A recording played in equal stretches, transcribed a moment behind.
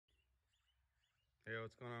Hey,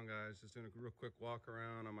 what's going on, guys? Just doing a real quick walk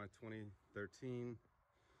around on my 2013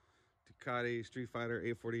 Ducati Streetfighter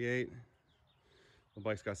 848. The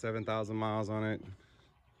bike's got 7,000 miles on it.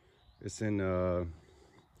 It's in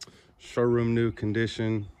showroom new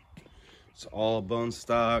condition. It's all bone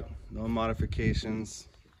stock, no modifications.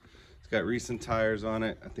 It's got recent tires on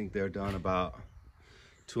it. I think they're done about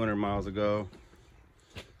 200 miles ago.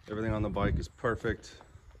 Everything on the bike is perfect.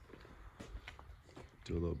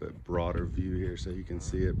 Do a little bit broader view here so you can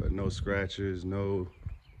see it, but no scratches, no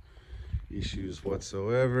issues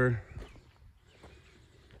whatsoever.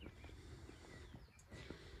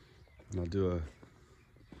 And I'll do a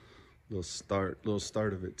little start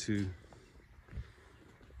of it too.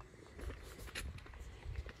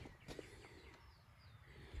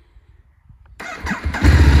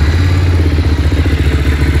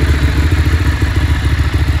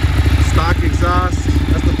 Stock exhaust,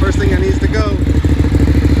 that's the first thing that needs to go.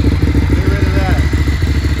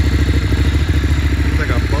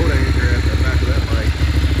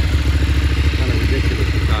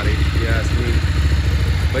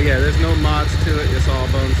 But yeah, there's no mods to it. It's all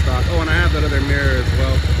bone stock. Oh, and I have that other mirror as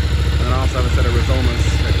well.